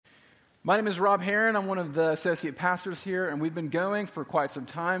My name is Rob Heron. I'm one of the associate pastors here, and we've been going for quite some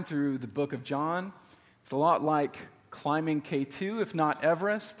time through the book of John. It's a lot like climbing K2, if not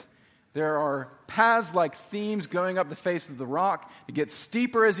Everest. There are paths like themes going up the face of the rock. It gets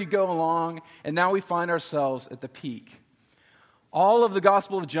steeper as you go along, and now we find ourselves at the peak. All of the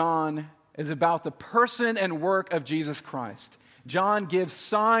Gospel of John is about the person and work of Jesus Christ. John gives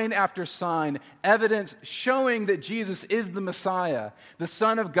sign after sign, evidence showing that Jesus is the Messiah, the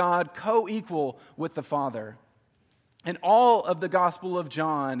Son of God, co-equal with the Father. And all of the Gospel of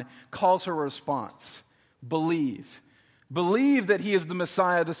John calls for a response. Believe. Believe that he is the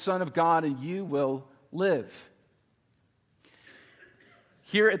Messiah, the Son of God, and you will live.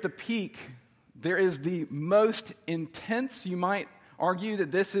 Here at the peak, there is the most intense, you might argue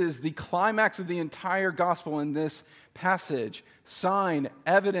that this is the climax of the entire gospel in this passage. Sign,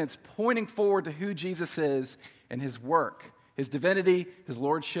 evidence pointing forward to who Jesus is and his work, his divinity, his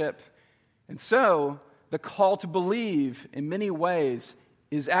lordship. And so, the call to believe in many ways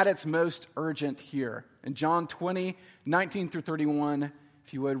is at its most urgent here. In John 20, 19 through 31,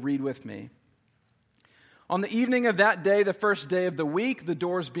 if you would read with me. On the evening of that day, the first day of the week, the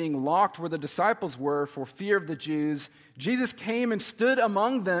doors being locked where the disciples were for fear of the Jews, Jesus came and stood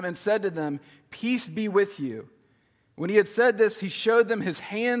among them and said to them, "Peace be with you." When he had said this, he showed them his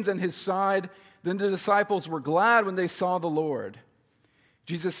hands and his side. Then the disciples were glad when they saw the Lord.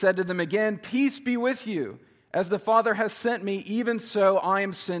 Jesus said to them again, "Peace be with you. As the Father has sent me, even so I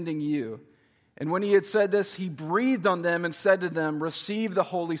am sending you." And when he had said this, he breathed on them and said to them, "Receive the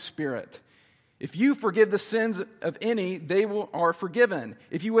Holy Spirit. If you forgive the sins of any, they are forgiven.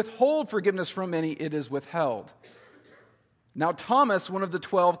 If you withhold forgiveness from any, it is withheld." Now Thomas, one of the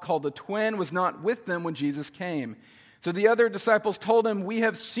 12, called the twin, was not with them when Jesus came. So the other disciples told him, "We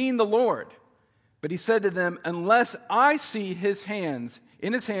have seen the Lord." But he said to them, "Unless I see in his hands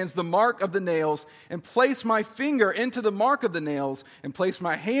the mark of the nails, and place my finger into the mark of the nails, and place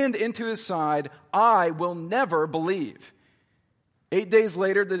my hand into his side, I will never believe." 8 days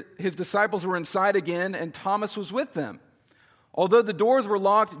later, his disciples were inside again, and Thomas was with them. Although the doors were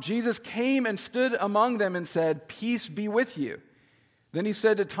locked, Jesus came and stood among them and said, "Peace be with you." Then he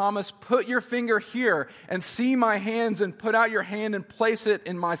said to Thomas, "Put your finger here and see my hands, and put out your hand and place it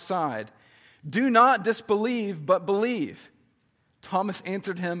in my side. Do not disbelieve, but believe." Thomas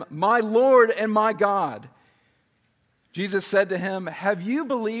answered him, "My Lord and my God." Jesus said to him, "Have you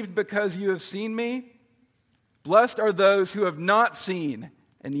believed because you have seen me? Blessed are those who have not seen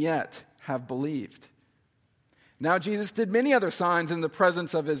and yet have believed." Now Jesus did many other signs in the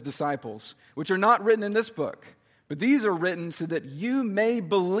presence of his disciples, which are not written in this book, but these are written so that you may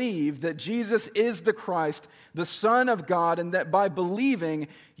believe that Jesus is the Christ, the Son of God, and that by believing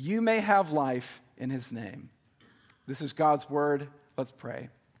you may have life in his name. This is God's word. Let's pray.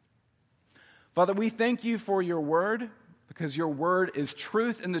 Father, we thank you for your word, because your word is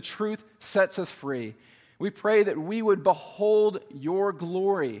truth, and the truth sets us free. We pray that we would behold your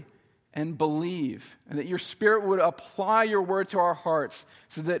glory and believe, and that your Spirit would apply your word to our hearts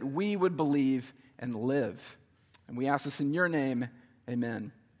so that we would believe and live. And we ask this in your name,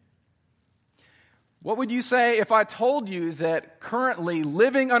 amen. What would you say if I told you that currently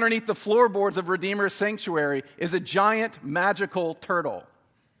living underneath the floorboards of Redeemer's Sanctuary is a giant magical turtle?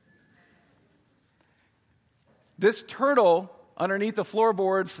 This turtle underneath the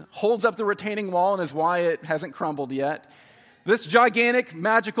floorboards holds up the retaining wall and is why it hasn't crumbled yet. This gigantic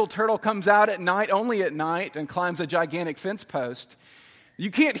magical turtle comes out at night, only at night, and climbs a gigantic fence post. You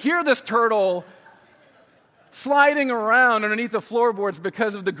can't hear this turtle sliding around underneath the floorboards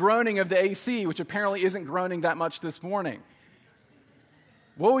because of the groaning of the AC, which apparently isn't groaning that much this morning.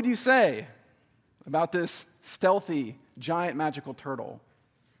 What would you say about this stealthy, giant magical turtle?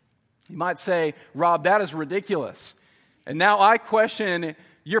 You might say, "Rob, that is ridiculous. And now I question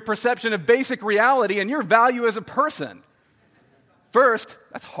your perception of basic reality and your value as a person." First,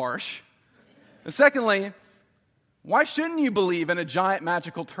 that's harsh. And secondly, why shouldn't you believe in a giant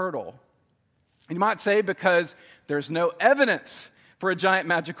magical turtle? And you might say because there's no evidence for a giant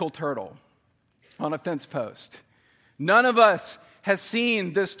magical turtle on a fence post. None of us has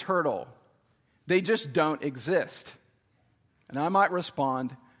seen this turtle. They just don't exist. And I might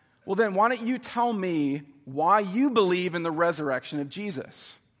respond, well then why don't you tell me why you believe in the resurrection of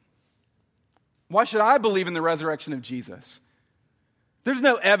Jesus? Why should I believe in the resurrection of Jesus? There's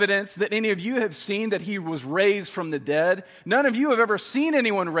no evidence that any of you have seen that he was raised from the dead. None of you have ever seen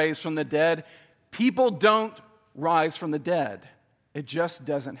anyone raised from the dead. People don't rise from the dead. It just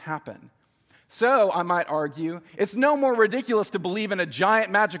doesn't happen. So, I might argue, it's no more ridiculous to believe in a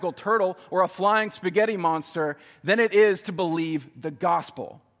giant magical turtle or a flying spaghetti monster than it is to believe the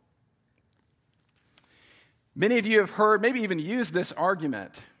gospel. Many of you have heard, maybe even used this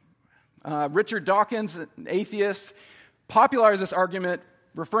argument. Richard Dawkins, an atheist, popularized this argument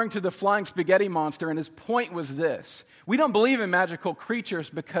referring to the flying spaghetti monster, and his point was this: we don't believe in magical creatures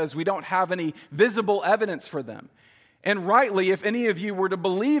because we don't have any visible evidence for them. And rightly, if any of you were to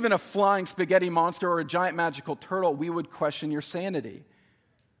believe in a flying spaghetti monster or a giant magical turtle, we would question your sanity.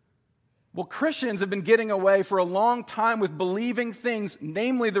 Well, Christians have been getting away for a long time with believing things,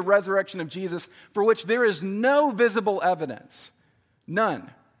 namely the resurrection of Jesus, for which there is no visible evidence. None.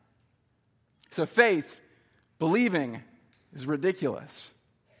 So faith, believing, is ridiculous.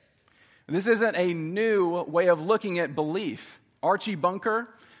 This isn't a new way of looking at belief. Archie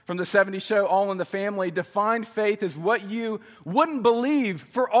Bunker from the 70s show All in the Family defined faith as what you wouldn't believe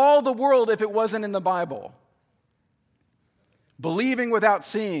for all the world if it wasn't in the Bible. Believing without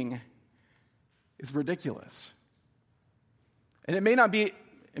seeing is ridiculous. And it may not be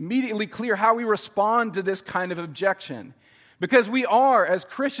immediately clear how we respond to this kind of objection, because we are, as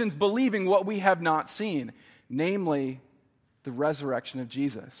Christians, believing what we have not seen, namely the resurrection of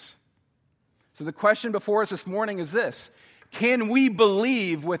Jesus. So the question before us this morning is this: can we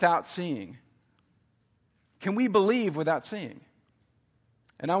believe without seeing? Can we believe without seeing?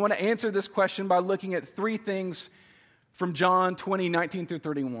 And I want to answer this question by looking at three things from John 20:19 through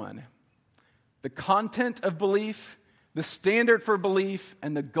 31. The content of belief, the standard for belief,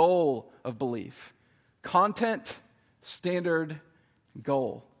 and the goal of belief. Content, standard,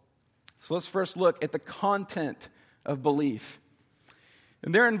 goal. So let's first look at the content of belief.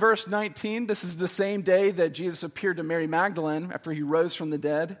 And there in verse 19, this is the same day that Jesus appeared to Mary Magdalene after he rose from the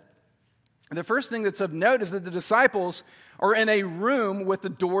dead. And the first thing that's of note is that the disciples are in a room with the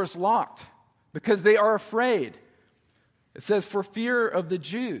doors locked because they are afraid. It says, for fear of the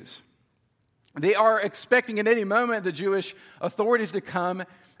Jews. They are expecting at any moment the Jewish authorities to come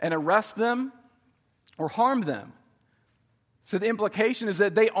and arrest them or harm them. So the implication is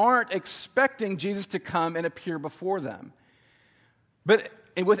that they aren't expecting Jesus to come and appear before them. But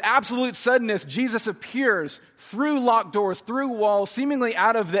with absolute suddenness, Jesus appears through locked doors, through walls, seemingly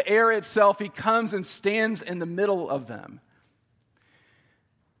out of the air itself. He comes and stands in the middle of them.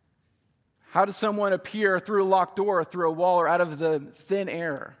 How does someone appear through a locked door, through a wall, or out of the thin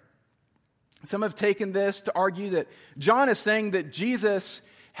air? Some have taken this to argue that John is saying that Jesus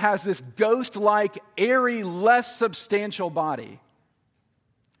has this ghost-like, airy, less substantial body.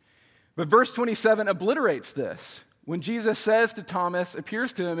 But verse 27 obliterates this. When Jesus says to Thomas,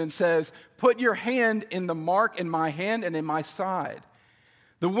 appears to him and says, put your hand in the mark in my hand and in my side.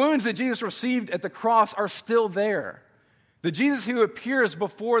 The wounds that Jesus received at the cross are still there. The Jesus who appears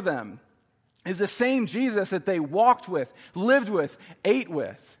before them is the same Jesus that they walked with, lived with, ate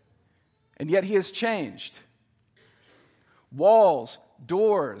with. And yet he has changed. Walls,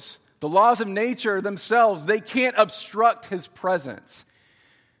 doors, the laws of nature themselves, they can't obstruct his presence.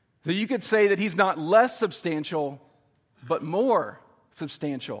 So you could say that he's not less substantial, but more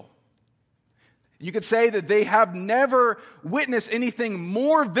substantial. You could say that they have never witnessed anything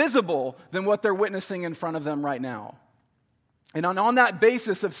more visible than what they're witnessing in front of them right now. And on that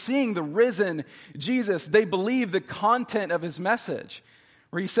basis of seeing the risen Jesus, they believe the content of his message,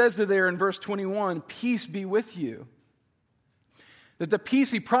 where he says to there in verse 21, peace be with you. That the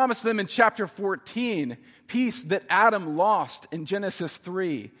peace he promised them in chapter 14, peace that Adam lost in Genesis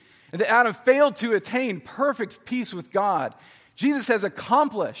 3, and that Adam failed to attain perfect peace with God, Jesus has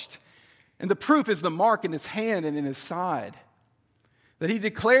accomplished. And the proof is the mark in his hand and in his side. That he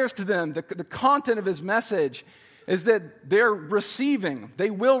declares to them the content of his message is that they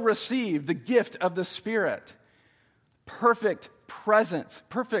will receive the gift of the Spirit. Perfect presence,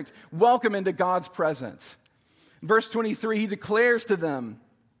 perfect welcome into God's presence. In verse 23, he declares to them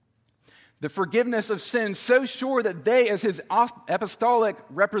the forgiveness of sins so sure that they, as his apostolic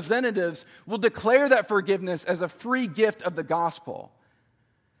representatives, will declare that forgiveness as a free gift of the gospel.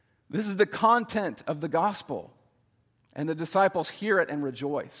 This is the content of the gospel, and the disciples hear it and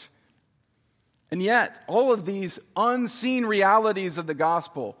rejoice. And yet, all of these unseen realities of the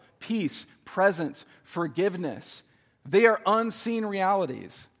gospel, peace, presence, forgiveness, they are unseen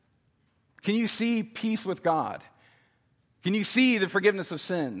realities. Can you see peace with God? Can you see the forgiveness of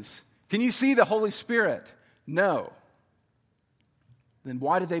sins? Can you see the Holy Spirit? No. Then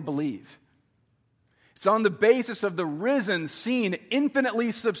why do they believe? It's on the basis of the risen, seen,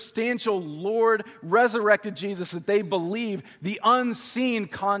 infinitely substantial Lord, resurrected Jesus, that they believe the unseen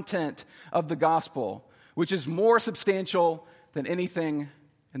content of the gospel, which is more substantial than anything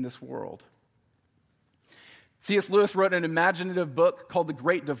in this world. C.S. Lewis wrote an imaginative book called The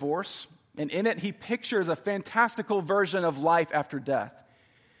Great Divorce, and in it he pictures a fantastical version of life after death.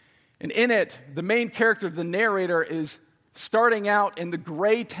 And in it, the main character, the narrator, is starting out in the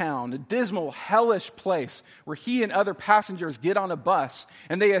gray town, a dismal, hellish place where he and other passengers get on a bus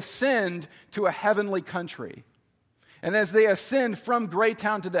and they ascend to a heavenly country. And as they ascend from gray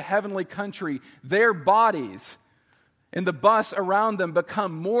town to the heavenly country, their bodies and the bus around them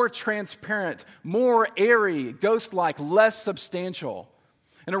become more transparent, more airy, ghost-like, less substantial.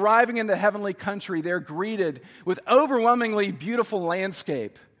 And arriving in the heavenly country, they're greeted with overwhelmingly beautiful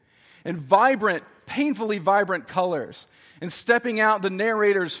landscape and vibrant, painfully vibrant colors. And stepping out, the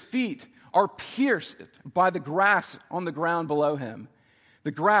narrator's feet are pierced by the grass on the ground below him.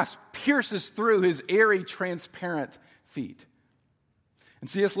 The grass pierces through his airy, transparent feet. And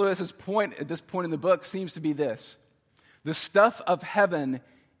C.S. Lewis's point at this point in the book seems to be this: the stuff of heaven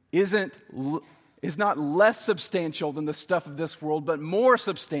is not less substantial than the stuff of this world, but more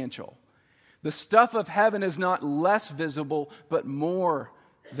substantial. The stuff of heaven is not less visible, but more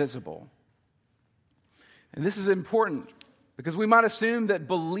visible. And this is important because we might assume that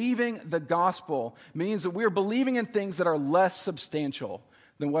believing the gospel means that we're believing in things that are less substantial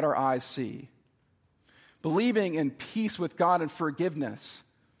than what our eyes see. Believing in peace with God and forgiveness,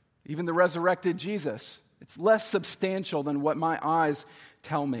 even the resurrected Jesus, it's less substantial than what my eyes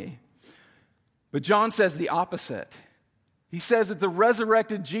tell me. But John says the opposite. He says that the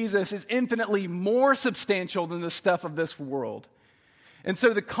resurrected Jesus is infinitely more substantial than the stuff of this world. And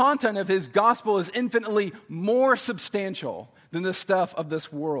so the content of his gospel is infinitely more substantial than the stuff of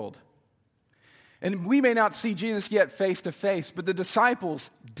this world. And we may not see Jesus yet face to face, but the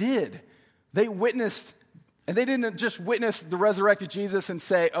disciples did. They witnessed, and they didn't just witness the resurrected Jesus and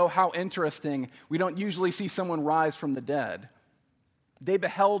say, oh, how interesting. We don't usually see someone rise from the dead. They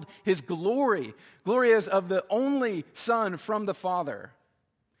beheld his glory as of the only Son from the Father.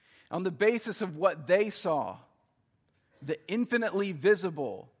 On the basis of what they saw, the infinitely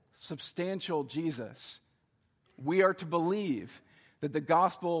visible, substantial Jesus, we are to believe that the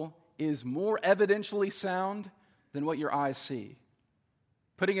gospel is more evidentially sound than what your eyes see.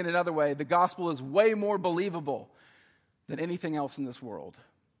 Putting it another way, the gospel is way more believable than anything else in this world.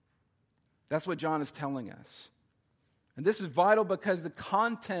 That's what John is telling us. And this is vital because the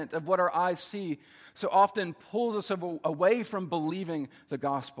content of what our eyes see so often pulls us away from believing the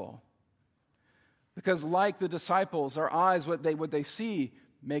gospel. Because like the disciples, our eyes, what they see,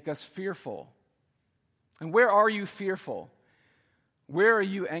 make us fearful. And where are you fearful? Where are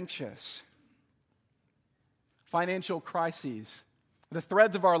you anxious? Financial crises, the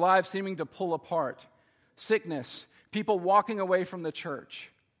threads of our lives seeming to pull apart, sickness, people walking away from the church.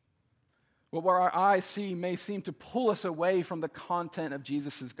 What our eyes see may seem to pull us away from the content of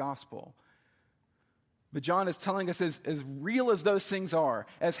Jesus' gospel. But John is telling us, as real as those things are,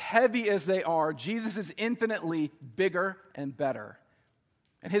 as heavy as they are, Jesus is infinitely bigger and better.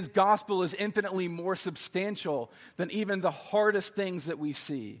 And his gospel is infinitely more substantial than even the hardest things that we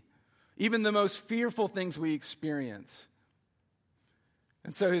see, even the most fearful things we experience.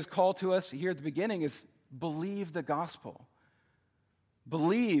 And so his call to us here at the beginning is believe the gospel.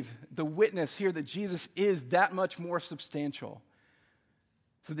 Believe the witness here that Jesus is that much more substantial,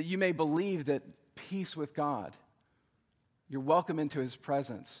 so that you may believe that peace with God, you're welcome into his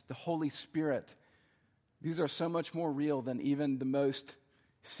presence, the Holy Spirit, these are so much more real than even the most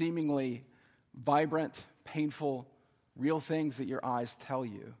seemingly vibrant, painful, real things that your eyes tell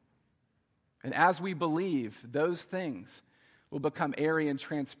you. And as we believe, those things will become airy and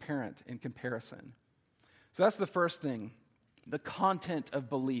transparent in comparison. So that's the first thing. The content of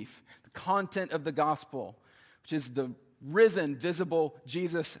belief, the content of the gospel, which is the risen, visible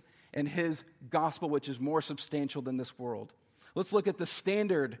Jesus and his gospel, which is more substantial than this world. Let's look at the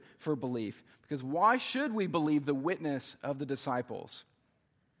standard for belief, because why should we believe the witness of the disciples?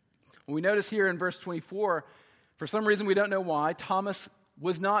 Well, we notice here in verse 24, for some reason we don't know why, Thomas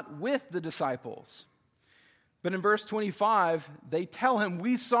was not with the disciples. But in verse 25, they tell him,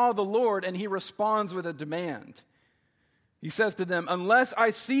 "We saw the Lord," and he responds with a demand. He says to them, "Unless I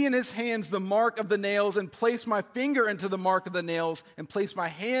see in his hands the mark of the nails and place my finger into the mark of the nails and place my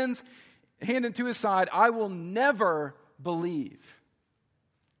hand into his side, I will never believe."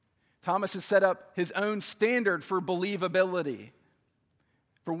 Thomas has set up his own standard for believability,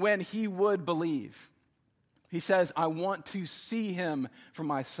 for when he would believe. He says, I want to see him for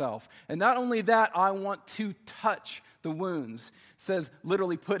myself. And not only that, I want to touch the wounds. It says,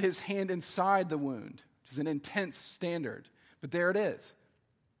 literally put his hand inside the wound, which is an intense standard. But there it is.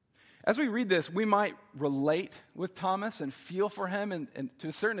 As we read this, we might relate with Thomas and feel for him, and to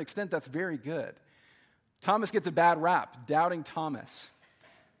a certain extent, that's very good. Thomas gets a bad rap, doubting Thomas.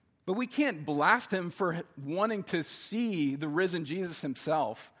 But we can't blast him for wanting to see the risen Jesus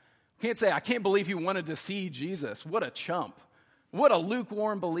himself, Can't say, I can't believe he wanted to see Jesus. What a chump. What a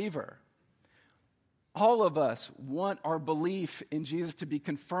lukewarm believer. All of us want our belief in Jesus to be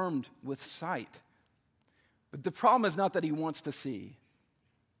confirmed with sight. But the problem is not that he wants to see.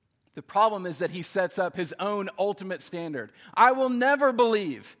 The problem is that he sets up his own ultimate standard. I will never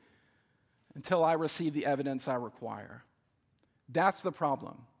believe until I receive the evidence I require. That's the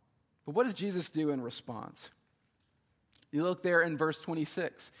problem. But what does Jesus do in response? You look there in verse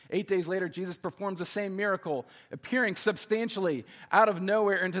 26. 8 days later, Jesus performs the same miracle, appearing substantially out of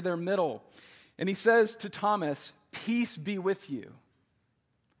nowhere into their middle. And he says to Thomas, "Peace be with you."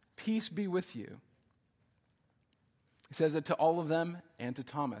 Peace be with you. He says it to all of them and to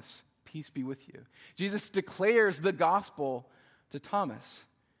Thomas. Peace be with you. Jesus declares the gospel to Thomas.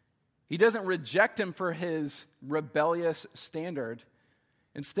 He doesn't reject him for his rebellious standard.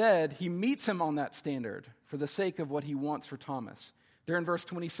 Instead, he meets him on that standard for the sake of what he wants for Thomas. There in verse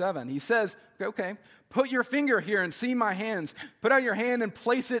 27, he says, okay, put your finger here and see my hands. Put out your hand and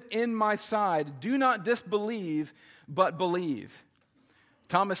place it in my side. Do not disbelieve, but believe.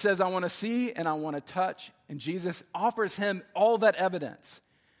 Thomas says, I want to see and I want to touch. And Jesus offers him all that evidence.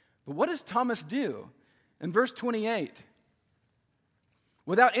 But what does Thomas do? In verse 28,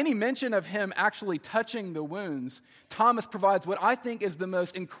 without any mention of him actually touching the wounds, Thomas provides what I think is the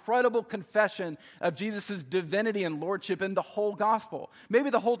most incredible confession of Jesus' divinity and lordship in the whole gospel, maybe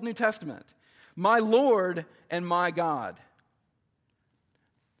the whole New Testament. My Lord and my God.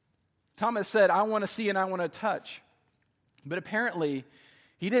 Thomas said, I want to see and I want to touch. But apparently,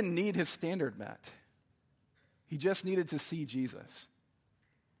 he didn't need his standard met. He just needed to see Jesus.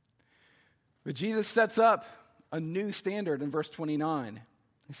 But Jesus sets up a new standard in verse 29.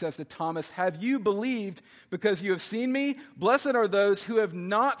 He says to Thomas, have you believed because you have seen me? Blessed are those who have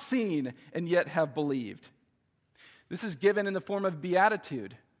not seen and yet have believed. This is given in the form of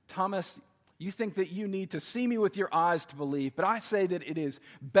beatitude. Thomas, you think that you need to see me with your eyes to believe, but I say that it is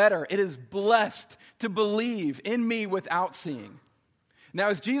better, it is blessed to believe in me without seeing. Now,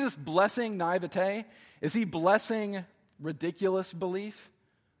 is Jesus blessing naivete? Is he blessing ridiculous belief?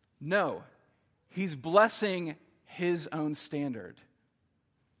 No. He's blessing his own standard.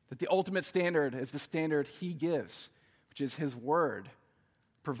 That the ultimate standard is the standard he gives, which is his word,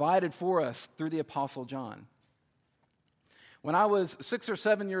 provided for us through the Apostle John. When I was 6 or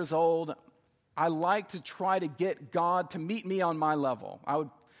 7 years old, I liked to try to get God to meet me on my level. I would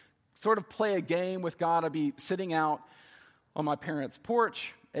sort of play a game with God. I'd be sitting out on my parents'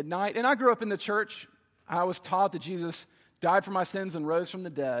 porch at night. And I grew up in the church. I was taught that Jesus died for my sins and rose from the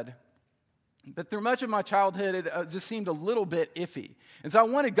dead. But through much of my childhood, it just seemed a little bit iffy. And so I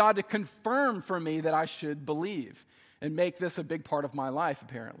wanted God to confirm for me that I should believe and make this a big part of my life,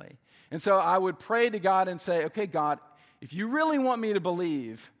 apparently. And so I would pray to God and say, okay, God, if you really want me to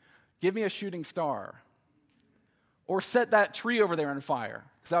believe, give me a shooting star. Or set that tree over there on fire,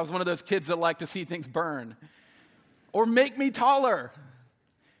 because I was one of those kids that like to see things burn. Or make me taller.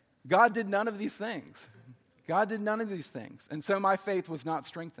 God did none of these things. God did none of these things. And so my faith was not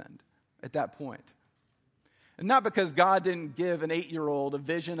strengthened at that point. And not because God didn't give an 8-year-old a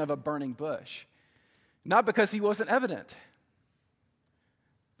vision of a burning bush. Not because he wasn't evident.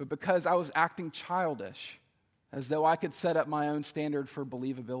 But because I was acting childish, as though I could set up my own standard for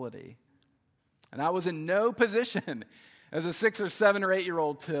believability. And I was in no position as a 6 or 7 or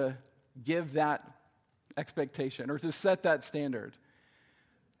 8-year-old to give that expectation or to set that standard.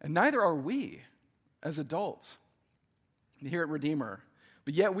 And neither are we as adults here at Redeemer.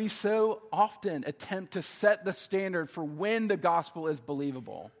 But yet we so often attempt to set the standard for when the gospel is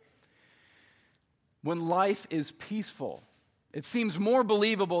believable. When life is peaceful, it seems more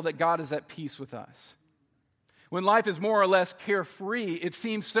believable that God is at peace with us. When life is more or less carefree, it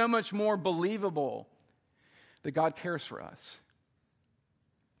seems so much more believable that God cares for us.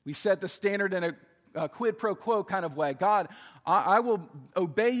 We set the standard in a quid pro quo kind of way. God, I will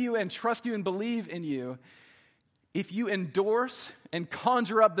obey you and trust you and believe in you if you endorse and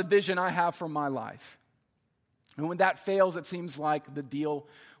conjure up the vision I have for my life. And when that fails, it seems like the deal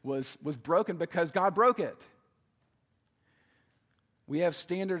was broken because God broke it. We have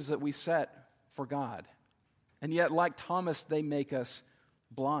standards that we set for God. And yet, like Thomas, they make us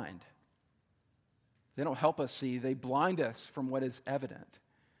blind. They don't help us see. They blind us from what is evident.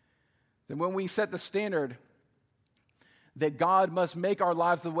 Then when we set the standard that God must make our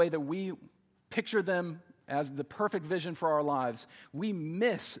lives the way that we picture them as the perfect vision for our lives, we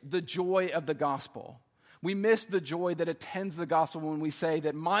miss the joy of the gospel. We miss the joy that attends the gospel when we say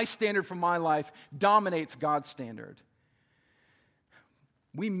that my standard for my life dominates God's standard.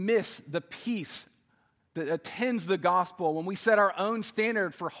 We miss the peace that attends the gospel when we set our own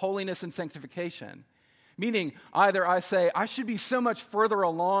standard for holiness and sanctification. Meaning, either I say, I should be so much further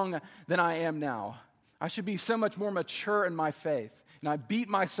along than I am now. I should be so much more mature in my faith. And I beat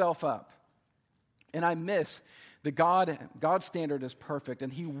myself up. And I miss that God's standard is perfect,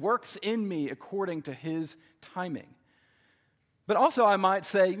 and he works in me according to his timing. But also I might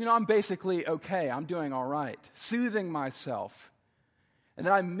say, I'm basically okay. I'm doing all right, soothing myself. And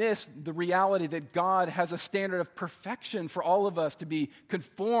then I miss the reality that God has a standard of perfection for all of us to be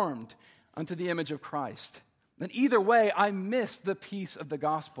conformed unto the image of Christ. And either way, I miss the peace of the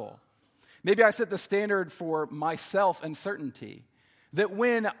gospel. Maybe I set the standard for myself and certainty, that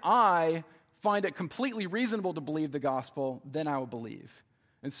when I find it completely reasonable to believe the gospel, then I will believe.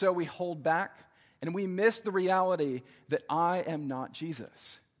 And so we hold back, and we miss the reality that I am not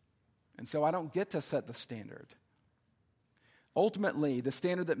Jesus. And so I don't get to set the standard. Ultimately, the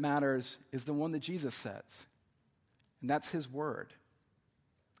standard that matters is the one that Jesus sets, and that's his word.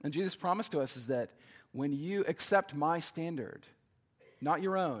 And Jesus' promise to us is that when you accept my standard, not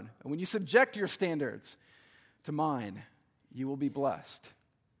your own, and when you subject your standards to mine, you will be blessed.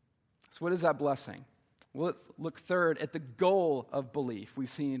 So what is that blessing? Well, let's look third at the goal of belief. We've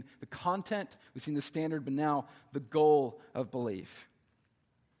seen the content, we've seen the standard, but now the goal of belief.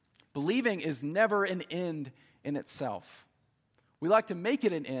 Believing is never an end in itself. We like to make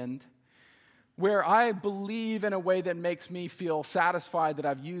it an end where I believe in a way that makes me feel satisfied that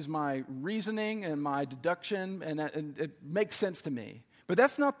I've used my reasoning and my deduction, and it makes sense to me. But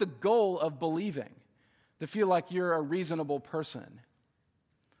that's not the goal of believing, to feel like you're a reasonable person.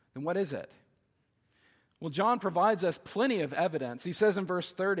 Then what is it? Well, John provides us plenty of evidence. He says in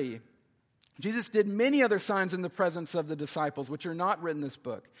verse 30, Jesus did many other signs in the presence of the disciples, which are not written in this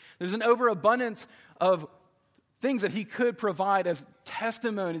book. There's an overabundance of things that he could provide as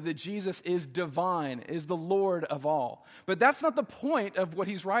testimony that Jesus is divine, is the Lord of all. But that's not the point of what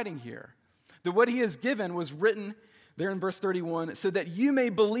he's writing here. That what he has given was written there in verse 31, so that you may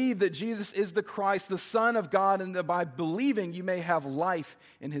believe that Jesus is the Christ, the Son of God, and that by believing you may have life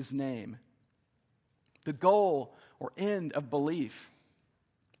in his name. The goal or end of belief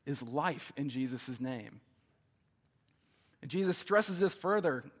is life in Jesus' name. And Jesus stresses this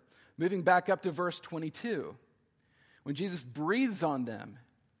further, moving back up to verse 22. When Jesus breathes on them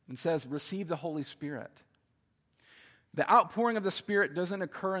and says, receive the Holy Spirit. The outpouring of the Spirit doesn't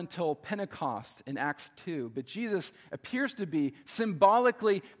occur until Pentecost in Acts 2, but Jesus appears to be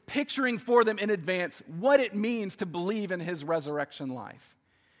symbolically picturing for them in advance what it means to believe in his resurrection life,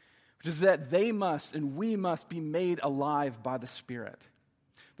 which is that they must and we must be made alive by the Spirit.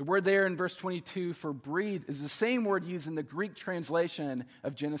 The word there in verse 22 for breathe is the same word used in the Greek translation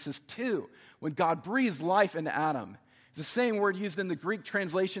of Genesis 2, when God breathes life into Adam. It's the same word used in the Greek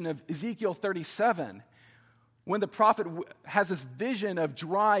translation of Ezekiel 37, when the prophet has this vision of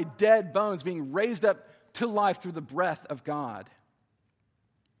dry, dead bones being raised up to life through the breath of God.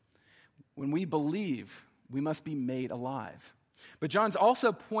 When we believe, we must be made alive. But John's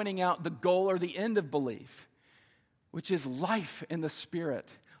also pointing out the goal or the end of belief, which is life in the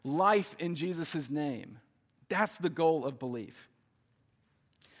Spirit, life in Jesus' name. That's the goal of belief.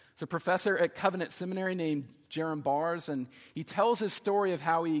 It's a professor at Covenant Seminary named Jerram Barrs, and he tells his story of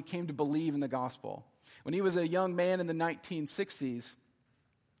how he came to believe in the gospel. When he was a young man in the 1960s,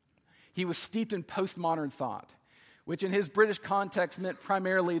 he was steeped in postmodern thought, which in his British context meant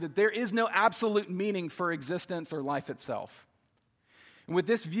primarily that there is no absolute meaning for existence or life itself. And with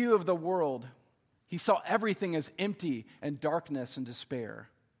this view of the world, he saw everything as empty and darkness and despair.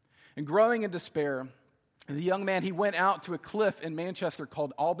 And growing in despair, as a young man, he went out to a cliff in Manchester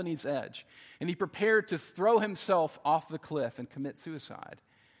called Albany's Edge, and he prepared to throw himself off the cliff and commit suicide.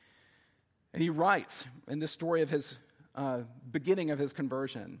 And he writes in this story of his beginning of his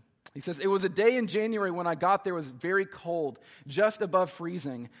conversion, he says, "It was a day in January when I got there. It was very cold, just above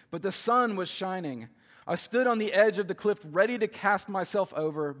freezing, but the sun was shining. I stood on the edge of the cliff ready to cast myself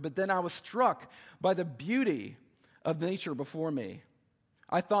over, but then I was struck by the beauty of nature before me.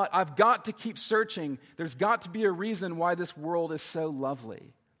 I thought, I've got to keep searching. There's got to be a reason why this world is so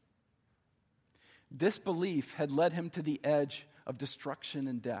lovely." Disbelief had led him to the edge of destruction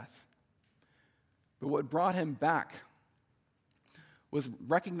and death. But what brought him back was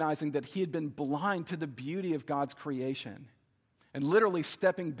recognizing that he had been blind to the beauty of God's creation. And literally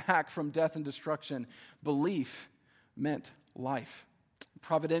stepping back from death and destruction, belief meant life.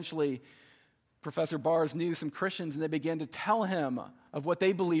 Providentially, Professor Barrs knew some Christians, and they began to tell him of what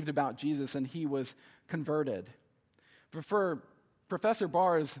they believed about Jesus, and he was converted. But for Professor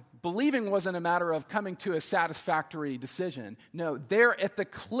Barr's believing wasn't a matter of coming to a satisfactory decision. No, there at the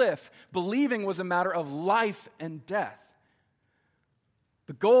cliff, believing was a matter of life and death.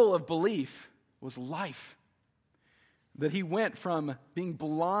 The goal of belief was life. That he went from being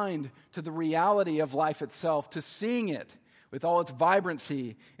blind to the reality of life itself to seeing it with all its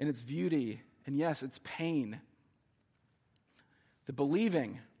vibrancy and its beauty and, yes, its pain. The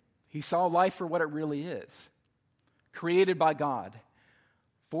believing, he saw life for what it really is, created by God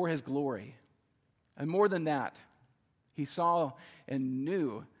for his glory. And more than that, he saw and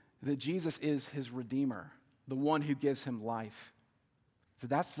knew that Jesus is his Redeemer, the one who gives him life. So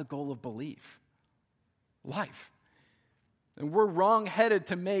that's the goal of belief, life. And we're wrong-headed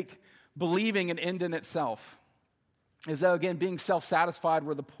to make believing an end in itself, as though, again, being self-satisfied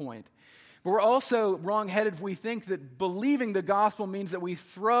were the point. But we're also wrong-headed if we think that believing the gospel means that we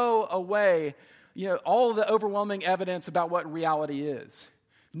throw away, all the overwhelming evidence about what reality is.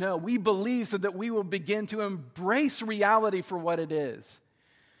 No, we believe so that we will begin to embrace reality for what it is.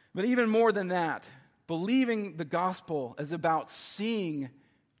 But even more than that, believing the gospel is about seeing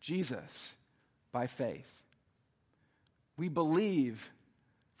Jesus by faith. We believe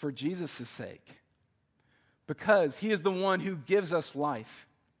for Jesus' sake because he is the one who gives us life,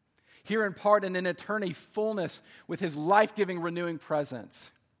 here in part and in eternity fullness with his life-giving, renewing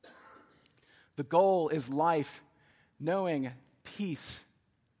presence. The goal is life, knowing peace,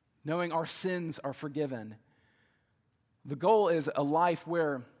 knowing our sins are forgiven. The goal is a life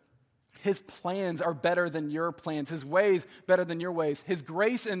where his plans are better than your plans, his ways better than your ways, his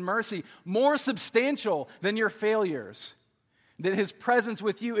grace and mercy more substantial than your failures, that his presence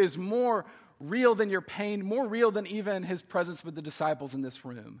with you is more real than your pain, more real than even his presence with the disciples in this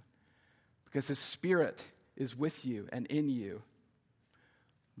room, because his Spirit is with you and in you.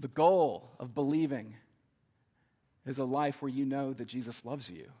 The goal of believing is a life where you know that Jesus loves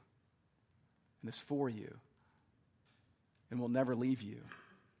you and is for you and will never leave you.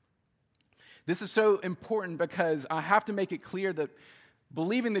 This is so important because I have to make it clear that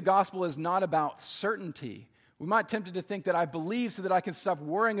believing the gospel is not about certainty. We might be tempted to think that I believe so that I can stop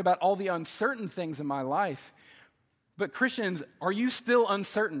worrying about all the uncertain things in my life. But Christians, are you still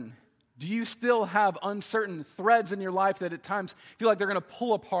uncertain? Do you still have uncertain threads in your life that at times feel like they're going to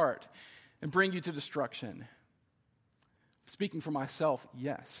pull apart and bring you to destruction? Speaking for myself,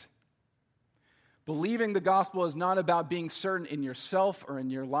 yes. Believing the gospel is not about being certain in yourself or in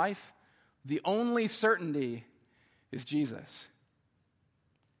your life. The only certainty is Jesus.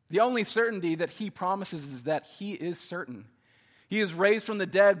 The only certainty that he promises is that he is certain. He is raised from the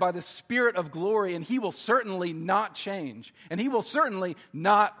dead by the Spirit of glory, and he will certainly not change, and he will certainly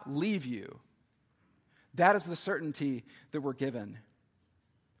not leave you. That is the certainty that we're given.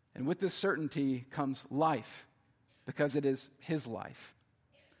 And with this certainty comes life, because it is his life.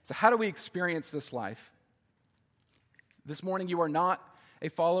 So how do we experience this life? This morning you are not a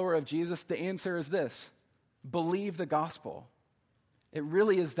follower of Jesus. The answer is this: believe the gospel. It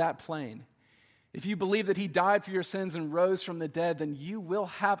really is that plain. If you believe that he died for your sins and rose from the dead, then you will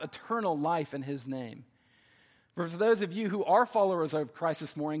have eternal life in his name. But for those of you who are followers of Christ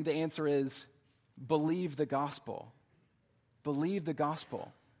this morning, the answer is believe the gospel. Believe the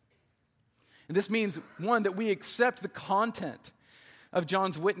gospel. And this means, one, that we accept the content of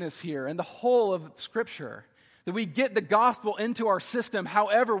John's witness here and the whole of Scripture, that we get the gospel into our system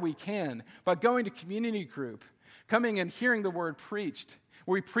however we can, by going to community group, coming and hearing the word preached,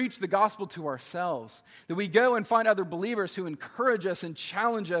 where we preach the gospel to ourselves, that we go and find other believers who encourage us and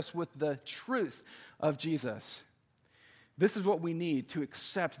challenge us with the truth of Jesus. This is what we need to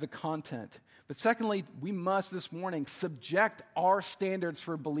accept the content. But secondly, we must this morning subject our standards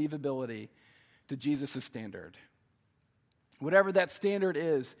for believability to Jesus' standard. Whatever that standard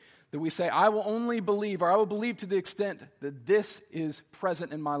is, that we say, I will only believe, or I will believe to the extent that this is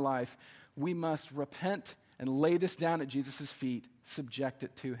present in my life, we must repent and lay this down at Jesus' feet, subject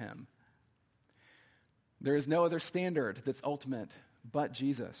it to him. There is no other standard that's ultimate but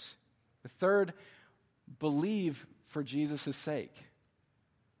Jesus. The third, believe for Jesus' sake.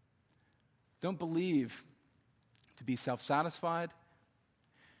 Don't believe to be self-satisfied,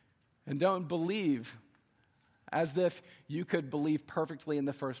 and don't believe as if you could believe perfectly in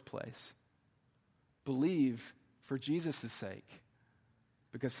the first place. Believe for Jesus' sake,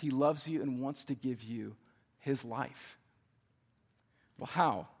 because he loves you and wants to give you his life. Well,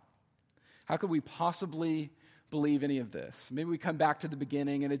 how? How could we possibly believe any of this? Maybe we come back to the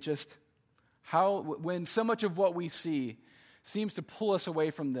beginning and when so much of what we see seems to pull us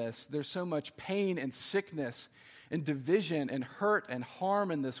away from this, there's so much pain and sickness and division and hurt and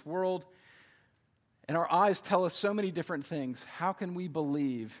harm in this world. And our eyes tell us so many different things. How can we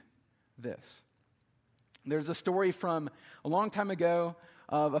believe this? There's a story from a long time ago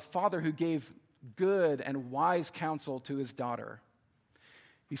of a father who gave good and wise counsel to his daughter.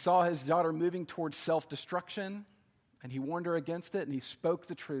 He saw his daughter moving towards self-destruction, and he warned her against it, and he spoke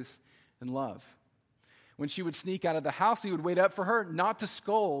the truth in love. When she would sneak out of the house, he would wait up for her, not to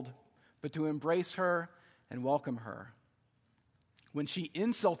scold, but to embrace her and welcome her. When she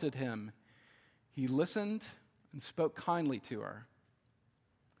insulted him, he listened and spoke kindly to her.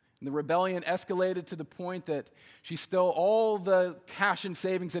 And the rebellion escalated to the point that she stole all the cash and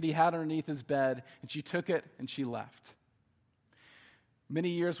savings that he had underneath his bed, and she took it and she left.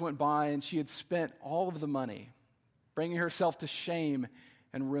 Many years went by, and she had spent all of the money, bringing herself to shame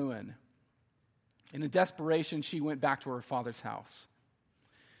and ruin. And in desperation, she went back to her father's house,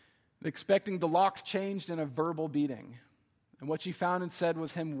 expecting the locks changed in a verbal beating. And what she found instead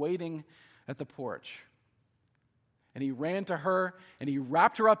was him waiting at the porch. And he ran to her, and he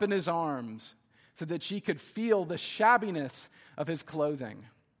wrapped her up in his arms so that she could feel the shabbiness of his clothing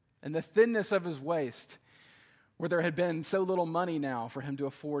and the thinness of his waist, where there had been so little money now for him to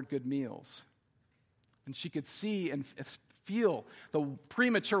afford good meals. And she could see and feel the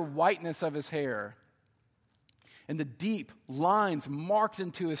premature whiteness of his hair and the deep lines marked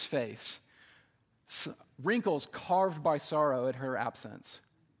into his face, wrinkles carved by sorrow at her absence.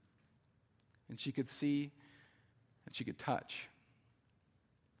 And she could see and she could touch.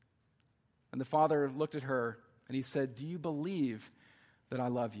 And the father looked at her and he said, "Do you believe that I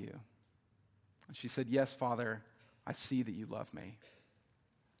love you?" And she said, "Yes, Father, I see that you love me."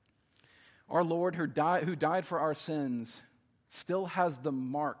 Our Lord, who died for our sins, still has the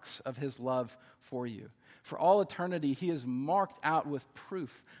marks of his love for you. For all eternity, he is marked out with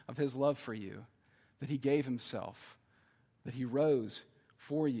proof of his love for you, that he gave himself, that he rose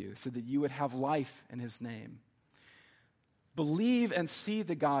for you so that you would have life in his name. Believe and see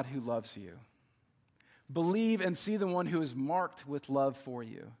the God who loves you. Believe and see the one who is marked with love for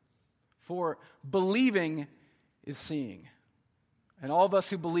you. For believing is seeing. And all of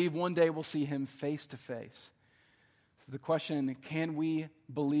us who believe one day will see him face to face. So the question, can we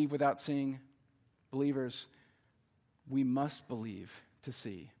believe without seeing? Believers, we must believe to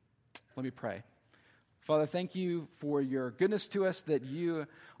see. Let me pray. Father, thank you for your goodness to us, that you,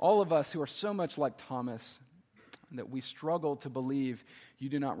 all of us who are so much like Thomas, that we struggle to believe, you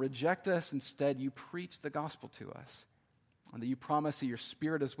do not reject us. Instead, you preach the gospel to us. And that you promise that your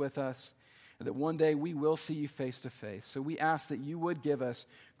Spirit is with us, and that one day we will see you face to face. So we ask that you would give us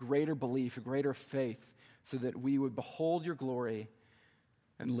greater belief, greater faith, so that we would behold your glory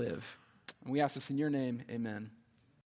and live. And we ask this in your name, amen.